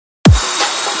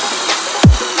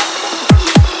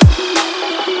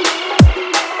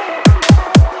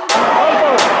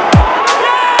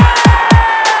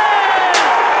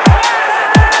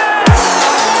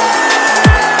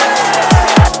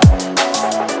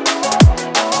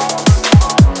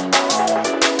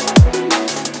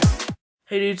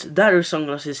Hey dudes, Dado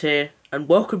Sunglasses here, and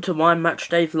welcome to my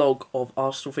matchday vlog of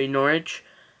Arsenal v Norwich.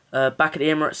 Back at the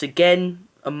Emirates again,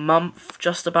 a month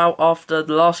just about after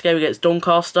the last game against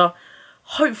Doncaster.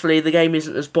 Hopefully the game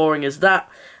isn't as boring as that,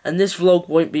 and this vlog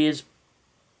won't be as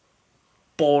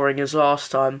boring as last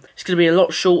time. It's going to be a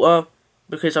lot shorter,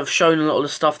 because I've shown a lot of the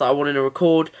stuff that I wanted to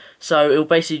record, so it'll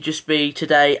basically just be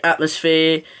today,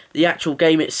 atmosphere, the actual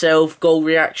game itself, goal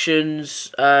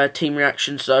reactions, team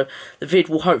reactions, so the vid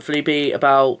will hopefully be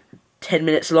about 10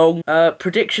 minutes long.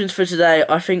 Predictions for today: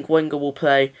 I think Wenger will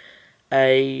play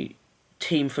a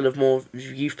team full of more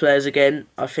youth players again.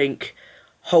 I think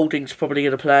Holding's probably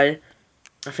going to play.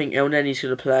 I think El Nenny's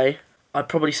going to play. I'd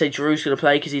probably say Giroud's going to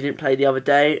play because he didn't play the other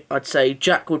day. I'd say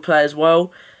Jack would play as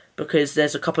well, because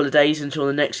there's a couple of days until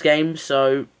the next game,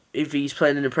 so if he's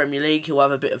playing in the Premier League, he'll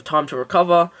have a bit of time to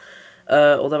recover.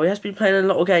 Although he has been playing a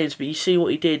lot of games, but you see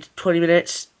what he did: 20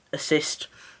 minutes, assist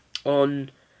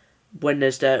on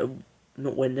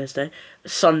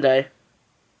Sunday.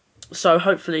 So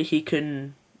hopefully he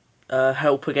can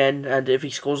help again, and if he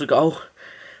scores a goal,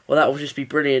 well, that will just be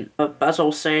brilliant. As I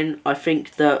was saying, I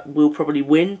think that we'll probably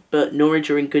win, but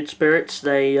Norwich are in good spirits.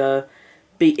 They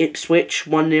beat Ipswich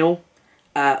 1-0.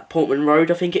 At Portman Road,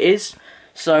 I think it is.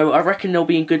 So I reckon they'll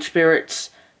be in good spirits.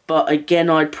 But again,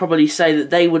 I'd probably say that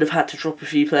they would have had to drop a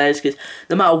few players, because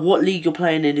no matter what league you're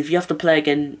playing in, if you have to play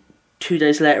again 2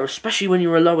 days later, especially when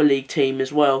you're a lower league team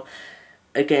as well,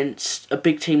 against a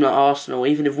big team like Arsenal,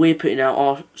 even if we're putting out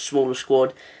our smaller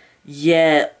squad,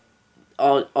 yeah,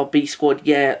 our B squad,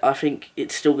 yeah, I think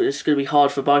it's going to be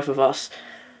hard for both of us.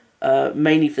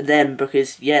 Mainly for them,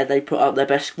 because yeah, they put out their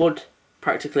best squad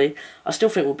practically. I still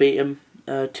think we'll beat them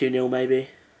 2-0 maybe.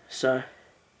 So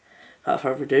without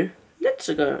further ado, let's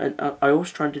go. And I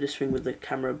always try and do this thing with the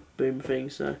camera boom thing,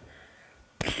 so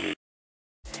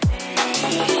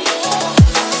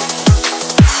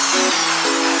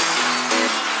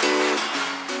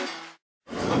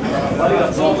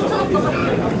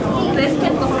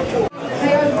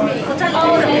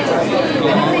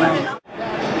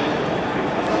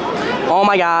oh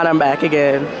my god, I'm back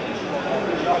again.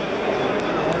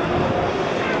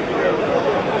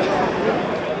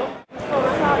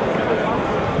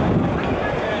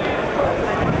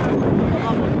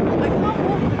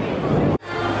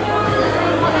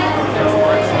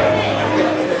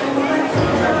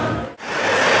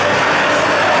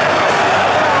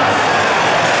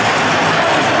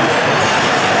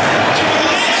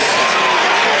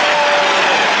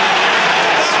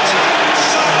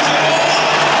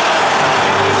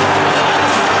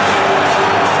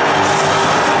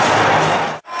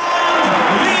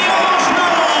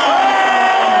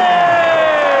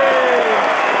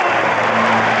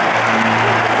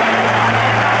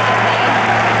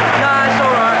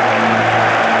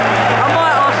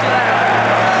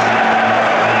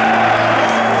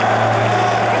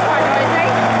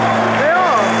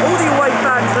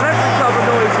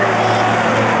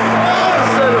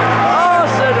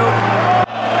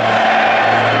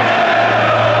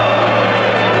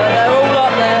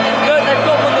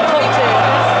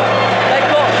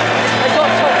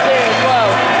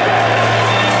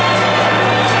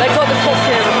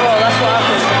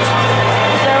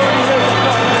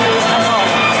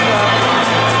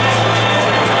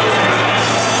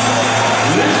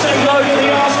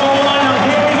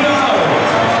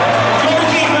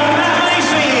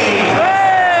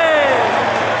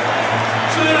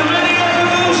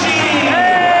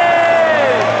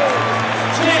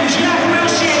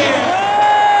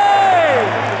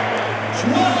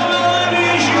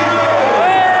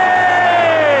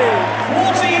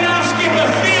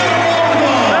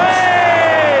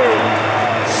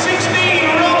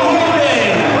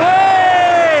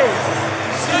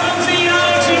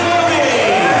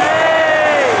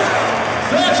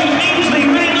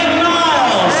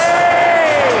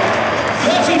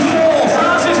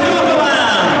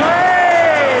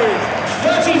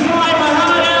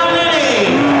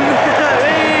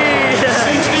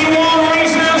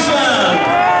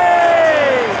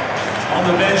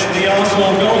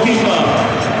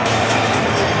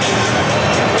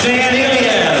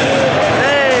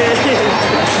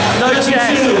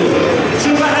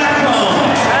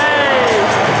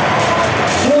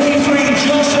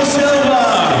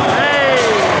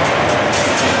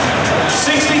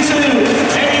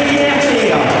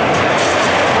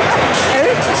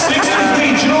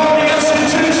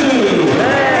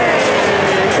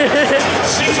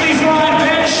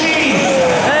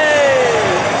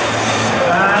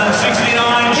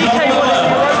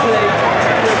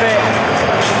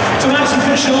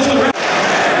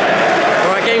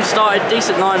 Alright, game started,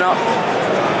 decent lineup.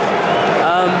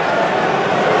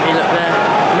 You look there.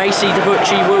 Stacey,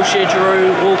 Debuchy, Wilshere,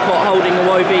 Giroud, Walcott, Holding,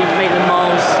 Iwobi,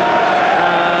 Maitland-Niles,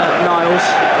 Niles,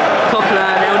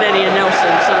 Coquelin, Elneny and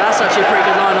Nelson. So that's actually a pretty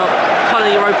good lineup. Kind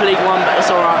of Europa League one, but it's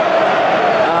alright.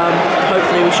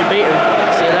 Hopefully we should beat them.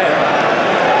 See you later.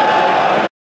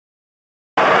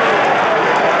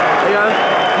 There you go.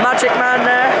 Magic Man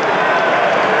there.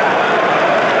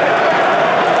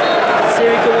 See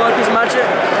if he can work his magic.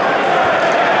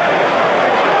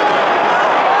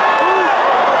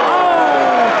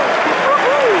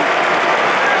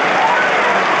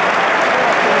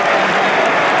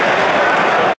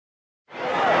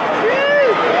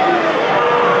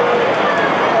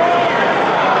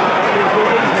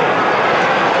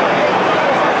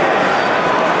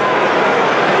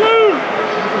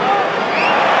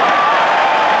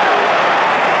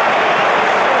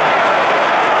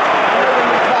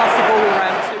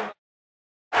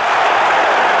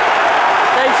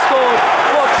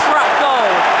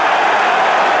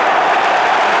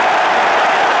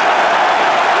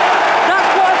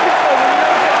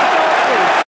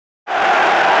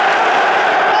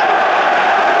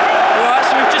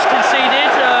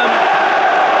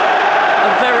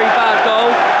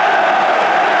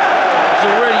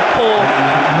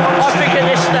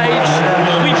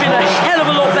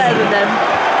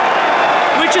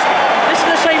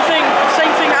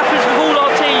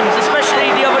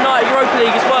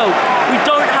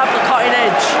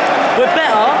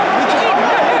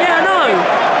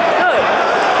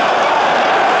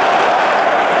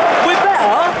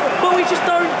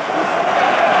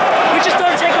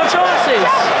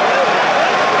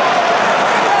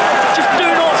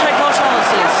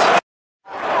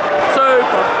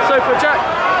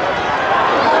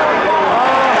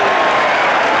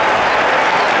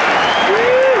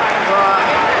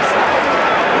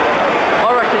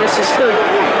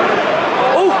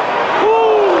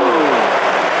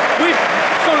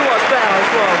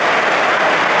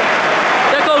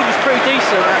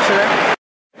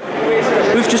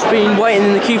 We've just been waiting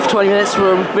in the queue for 20 minutes. We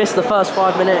missed the first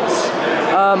 5 minutes.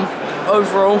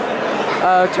 Overall,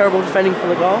 terrible defending for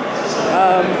the goal.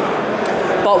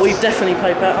 But we've definitely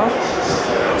played better.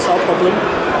 It's our problem.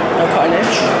 No cutting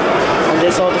edge. And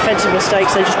it's our defensive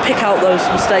mistakes. They just pick out those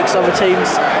mistakes other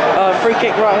teams. Free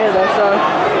kick right here though, so.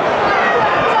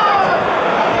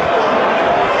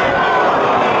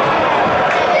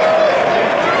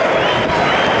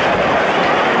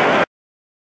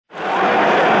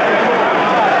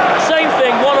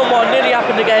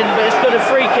 Again, but it's got a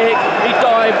free kick. He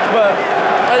dived, but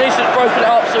at least it's broken it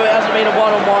up, so it hasn't been a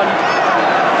one-on-one.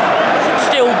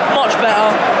 Still much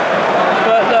better,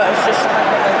 but look, it's just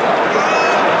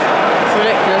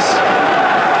ridiculous.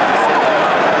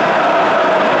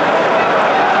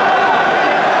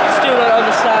 Still don't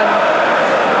understand.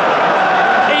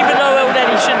 Even though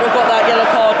Elneny shouldn't have got that yellow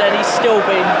card, then he's still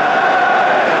been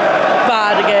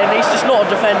bad again. He's just not a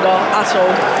defender at all.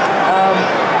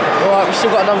 Alright, we've still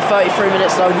got another 33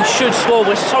 minutes though. We should score.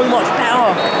 We're so much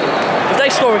better. If they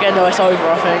score again though, it's over,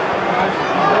 I think.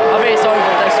 I think it's over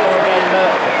if they score again, but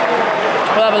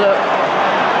we'll have a look.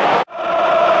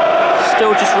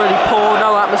 Still just really poor,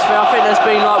 no atmosphere. I think there's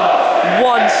been like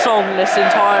one song this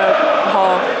entire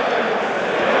half.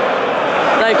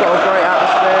 They've got a great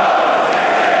atmosphere.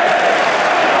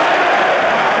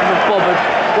 I'm not bothered.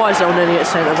 Why is Elneny at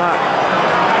centre back?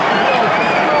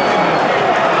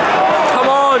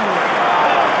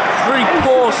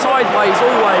 Poor sideways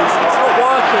always, it's not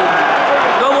working.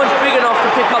 No one's big enough to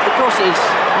pick up the crosses.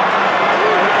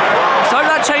 So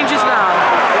that changes now.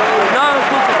 No, of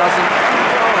course it doesn't.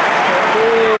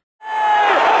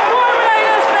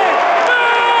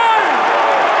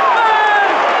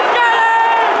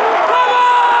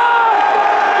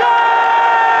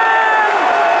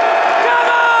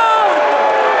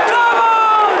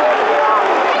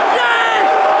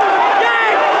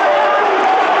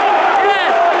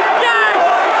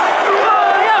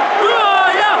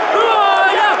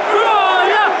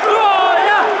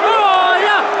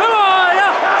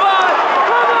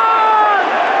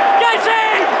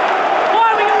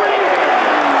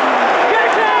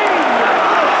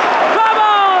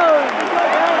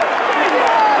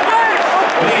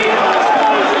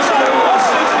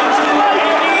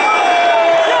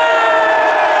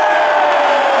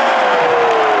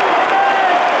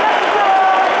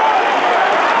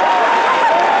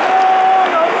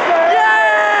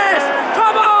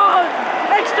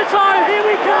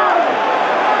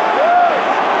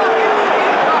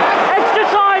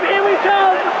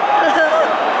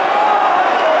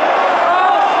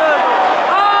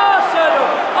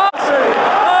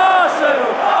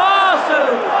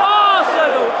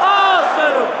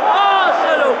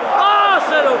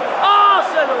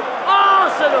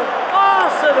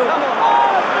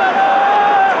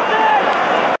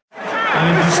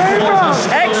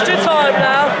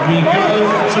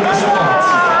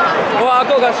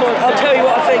 That's what I'll tell you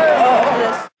what I think after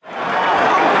this.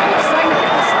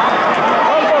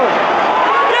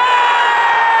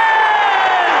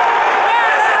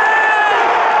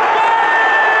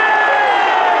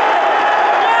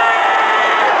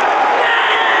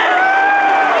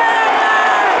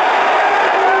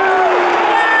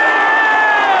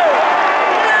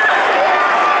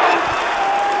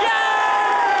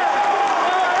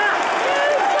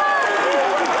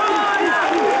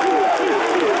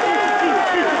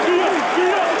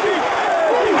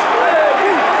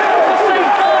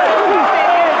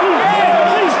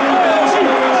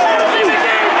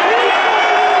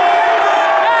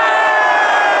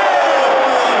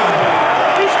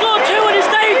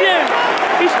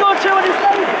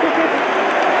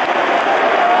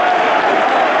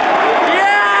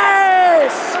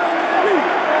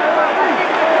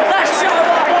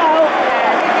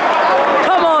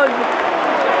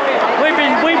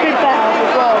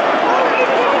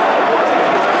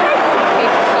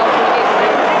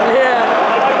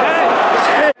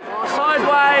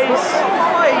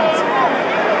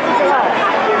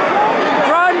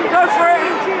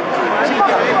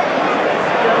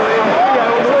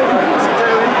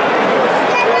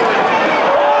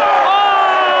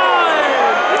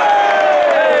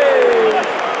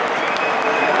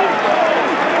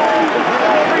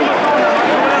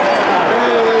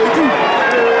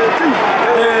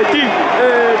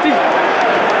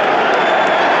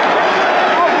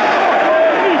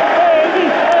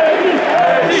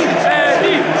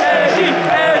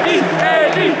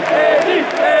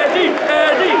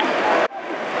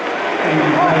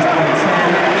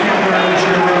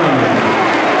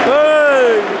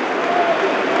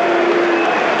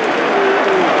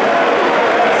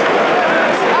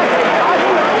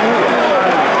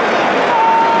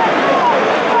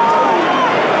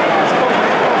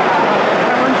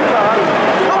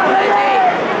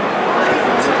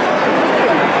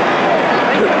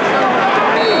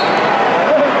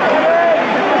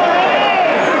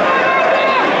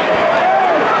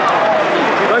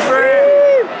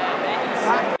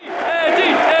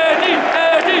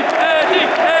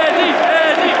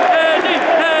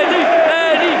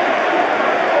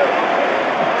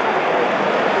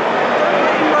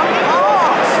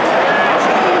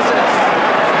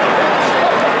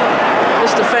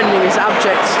 Defending is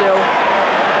abject still.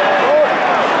 Oh.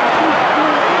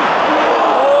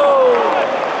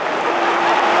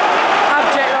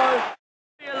 Abject though.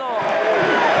 A lot.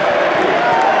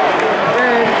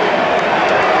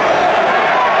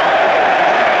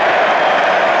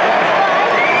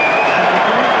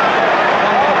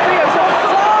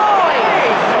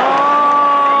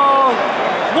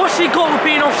 Oh. What's he got with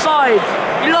being offside?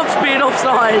 He loves being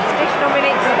offside. Additional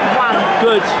minutes, 1.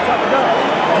 Good.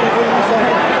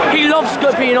 He loves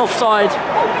being offside.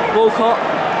 Walcott.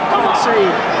 Can't see.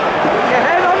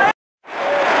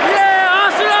 Yeah,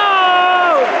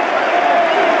 Arsenal!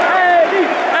 Eddie,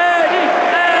 Eddie,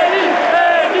 Eddie,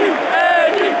 Eddie,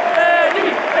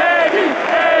 Eddie, Eddie,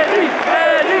 Eddie,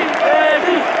 Eddie,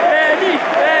 Eddie, Eddie, Eddie,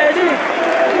 Eddie.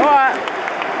 Alright,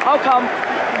 I'll come.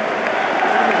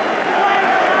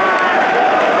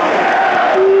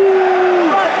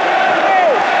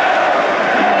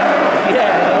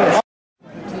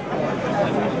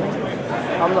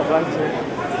 I'm not going to.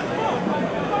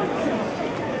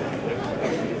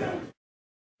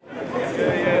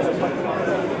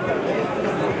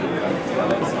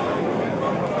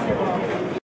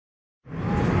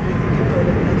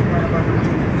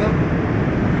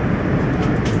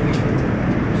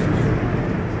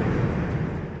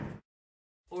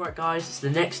 Alright guys, it's the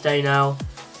next day now,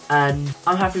 and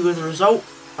I'm happy with the result.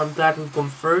 I'm glad we've gone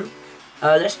through.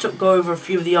 Let's go over a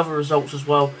few of the other results as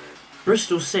well.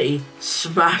 Bristol City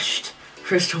smashed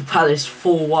Crystal Palace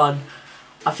 4-1.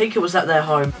 I think it was at their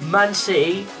home. Man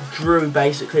City drew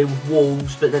basically with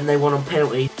Wolves, but then they won on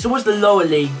penalties. So it was the lower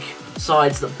league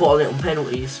sides that bottled it on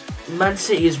penalties. Man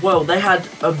City as well, they had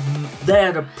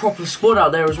a proper squad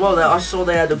out there as well. I saw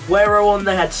they had Aguero on,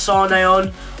 they had Sane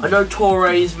on. I know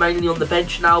Toure is mainly on the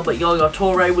bench now, but Yaya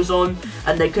Toure was on,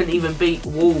 and they couldn't even beat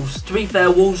Wolves. To be fair,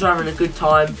 Wolves are having a good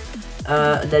time,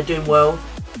 and they're doing well,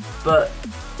 but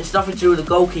it's nothing to do with the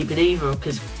goalkeeping either,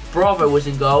 because Bravo was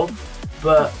in goal,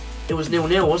 but it was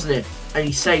 0-0, wasn't it? And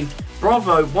he saved.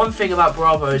 Bravo, one thing about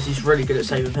Bravo is he's really good at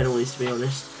saving penalties, to be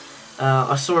honest.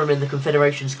 I saw him in the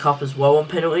Confederations Cup as well on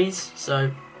penalties. So,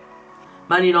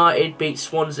 Man United beat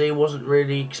Swansea, wasn't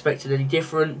really expected any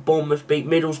different. Bournemouth beat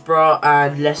Middlesbrough,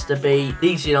 and Leicester beat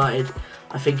Leeds United,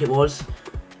 I think it was.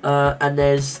 And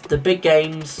there's the big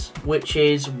games, which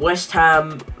is West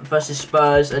Ham versus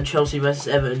Spurs and Chelsea versus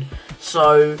Everton.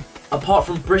 So, apart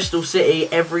from Bristol City,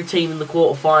 every team in the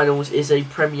quarterfinals is a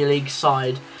Premier League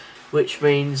side, which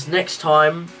means next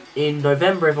time in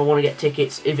November, if I want to get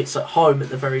tickets, if it's at home at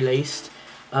the very least,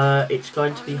 it's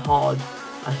going to be hard,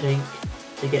 I think,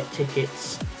 to get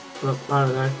tickets. But I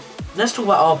don't know. Let's talk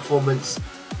about our performance.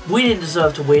 We didn't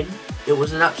deserve to win. It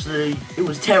was it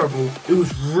was terrible. It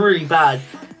was really bad.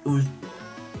 It was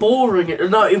boring.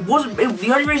 No, it wasn't.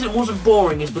 The only reason it wasn't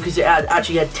boring is because it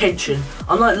actually had tension.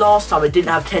 Unlike last time, it didn't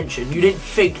have tension. You didn't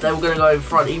think they were going to go in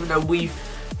front, even though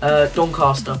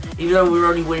Doncaster, even though we were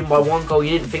only winning by 1 goal,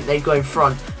 you didn't think they'd go in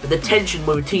front. But the tension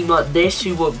with a team like this,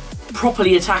 who were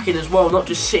properly attacking as well, not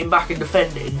just sitting back and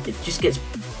defending, it just gets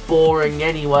boring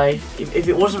anyway. If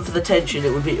it wasn't for the tension,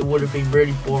 it would have been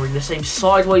really boring. The same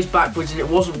sideways, backwards, and it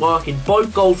wasn't working.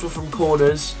 Both goals were from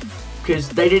corners, because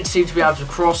they didn't seem to be able to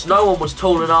cross. No one was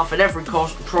tall enough, and every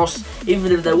cross,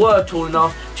 even if they were tall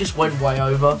enough, just went way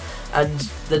over. And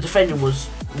the defending was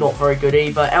not very good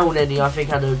either. El Neni, I think,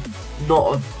 had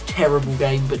not a terrible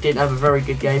game, but didn't have a very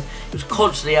good game. He was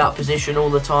constantly out of position all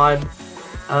the time,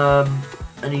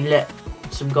 and he let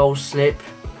some goals slip.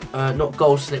 Not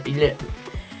goals slip,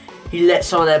 he let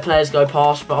some of their players go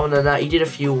past, but other than that, he did a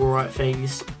few alright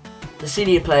things. The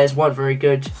senior players weren't very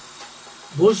good.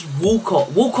 Was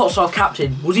Walcott's our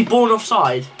captain, was he born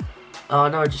offside? I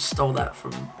know I just stole that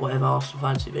from whatever Arsenal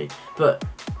fans TV, but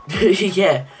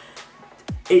yeah,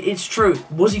 it's true.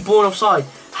 Was he born offside?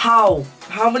 How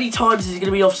many times is he going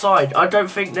to be offside? I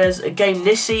don't think there's a game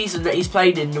this season that he's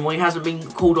played in where he hasn't been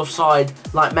called offside,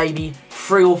 like maybe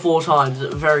 3 or 4 times at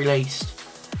the very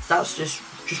least. That's just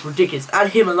ridiculous. And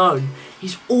him alone,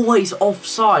 he's always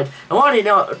offside. Now I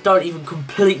don't even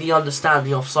completely understand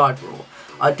the offside rule.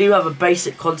 I do have a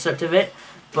basic concept of it,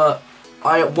 but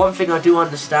one thing I do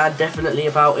understand definitely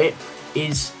about it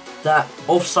is that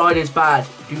offside is bad.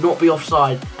 Do not be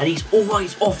offside, and he's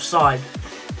always offside.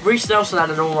 Reece Nelson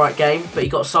had an alright game, but he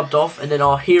got subbed off, and then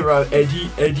our hero Eddie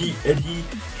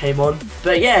came on.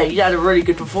 But yeah, he had a really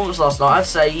good performance last night. I'd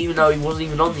say, even though he wasn't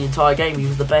even on the entire game, he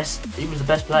was the best. He was the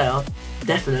best player,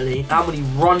 definitely. How many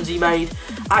runs he made?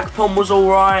 Akpom was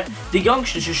alright. The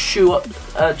youngsters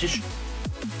just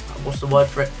what's the word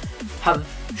for it? Have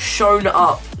shown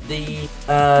up the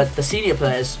senior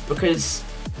players, because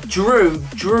Drew,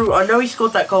 I know he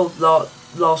scored that goal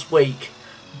last week,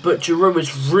 but Drew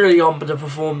has really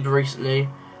underperformed recently.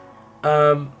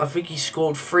 I think he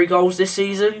scored 3 goals this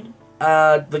season.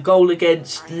 The goal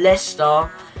against Leicester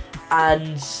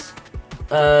and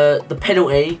the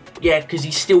penalty, yeah, because he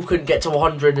still couldn't get to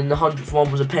 100, and the 100th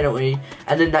one was a penalty.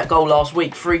 And then that goal last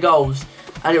week, 3 goals.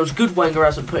 And it was good Wenger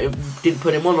didn't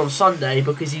put him on Sunday,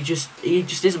 because he just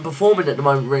isn't performing at the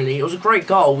moment, really. It was a great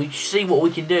goal. We see what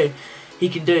he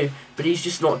can do, but he's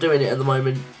just not doing it at the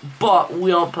moment. But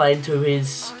we aren't playing to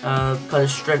his kind of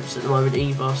strengths at the moment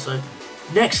either. So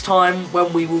next time,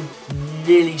 when we will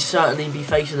nearly certainly be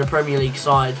facing the Premier League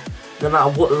side, no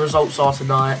matter what the results are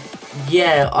tonight,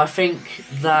 yeah, I think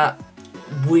that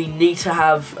we need to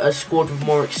have a squad with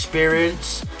more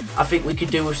experience. I think we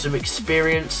could do with some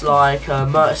experience, like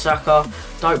Mertesacker.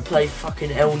 Don't play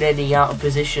fucking El Neni out of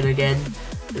position again.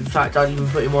 In fact, don't even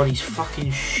put him on. He's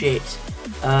fucking shit.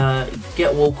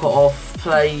 Get Walcott off.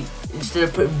 Play, instead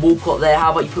of putting Walcott there,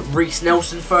 how about you put Reece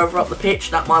Nelson further up the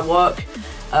pitch? That might work.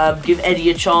 Give Eddie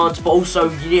a chance, but also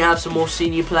you need to have some more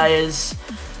senior players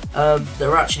that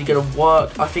are actually going to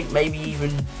work. I think maybe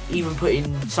even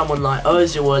putting someone like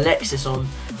Ozil or Alexis on,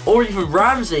 or even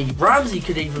Ramsey. Ramsey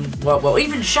could even work well.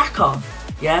 Even Xhaka.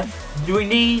 Yeah, we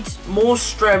need more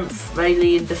strength,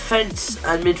 mainly in defence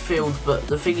and midfield. But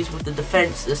the thing is, with the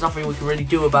defence, there's nothing we can really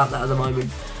do about that at the moment.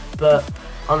 But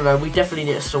I don't know. We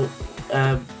definitely need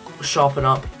to sharpen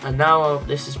up. And now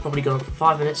this is probably gone on for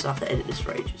 5 minutes. So I have to edit this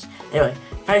for ages. Anyway,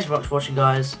 thanks very much for watching,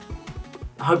 guys.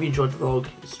 I hope you enjoyed the vlog.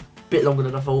 It's a bit longer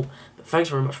than I thought, but thanks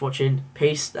very much for watching.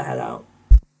 Peace the hell out.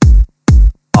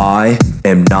 I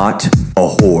am not a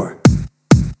whore.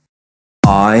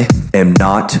 I am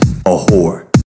not a whore.